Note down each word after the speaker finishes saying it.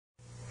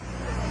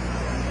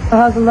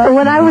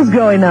When I was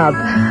growing up,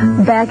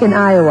 back in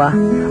Iowa,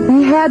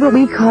 we had what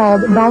we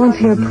called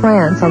volunteer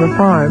plants on the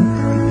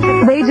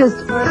farm. They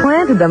just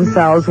planted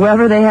themselves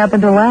wherever they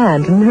happened to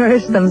land,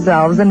 nourished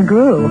themselves, and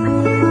grew.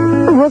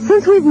 Well,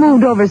 since we've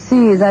moved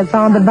overseas, I've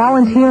found that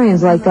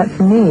volunteering's like that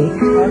for me.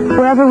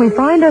 Wherever we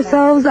find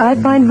ourselves, I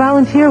find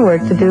volunteer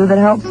work to do that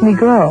helps me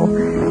grow.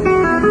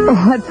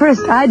 Well, at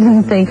first, I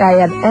didn't think I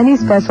had any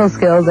special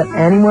skills that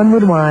anyone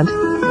would want.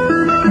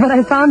 But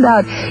I found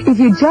out if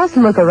you just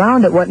look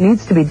around at what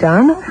needs to be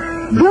done,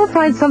 you'll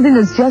find something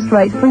that's just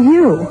right for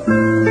you.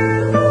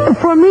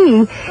 For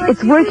me,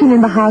 it's working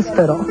in the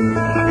hospital.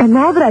 And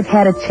now that I've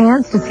had a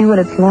chance to see what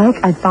it's like,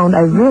 I've found I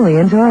really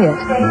enjoy it.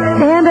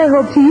 And I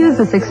hope to use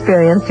this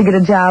experience to get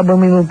a job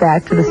when we move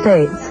back to the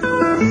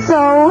States.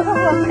 So,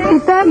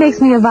 if that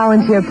makes me a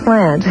volunteer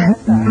plant,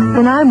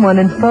 then I'm one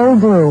in full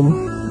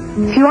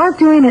bloom. If you aren't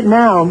doing it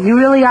now, you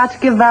really ought to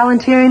give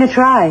volunteering a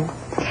try.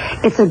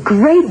 It's a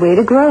great way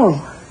to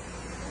grow.